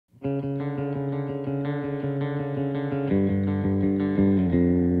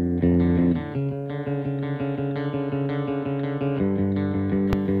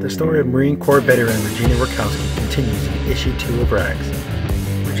story of Marine Corps veteran Regina Rakowski continues in issue 2 of Rags.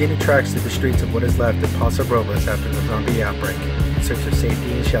 Regina tracks through the streets of what is left of Paso Robles after the zombie outbreak in search of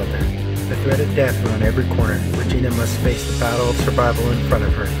safety and shelter. The threat of death around every corner, Regina must face the battle of survival in front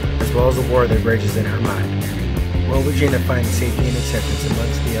of her, as well as the war that rages in her mind. Will Regina find safety and acceptance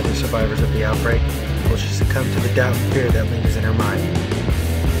amongst the other survivors of the outbreak? Will she succumb to the doubt and fear that lingers in her mind?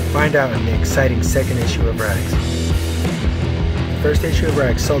 Find out in the exciting second issue of Rags. The first issue of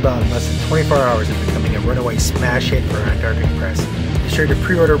Rags sold out in less than 24 hours of becoming a runaway smash hit for Antarctic Press. Be sure to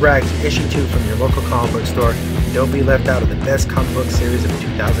pre-order Rags issue 2 from your local comic book store and don't be left out of the best comic book series of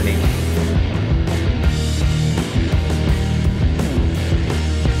 2008.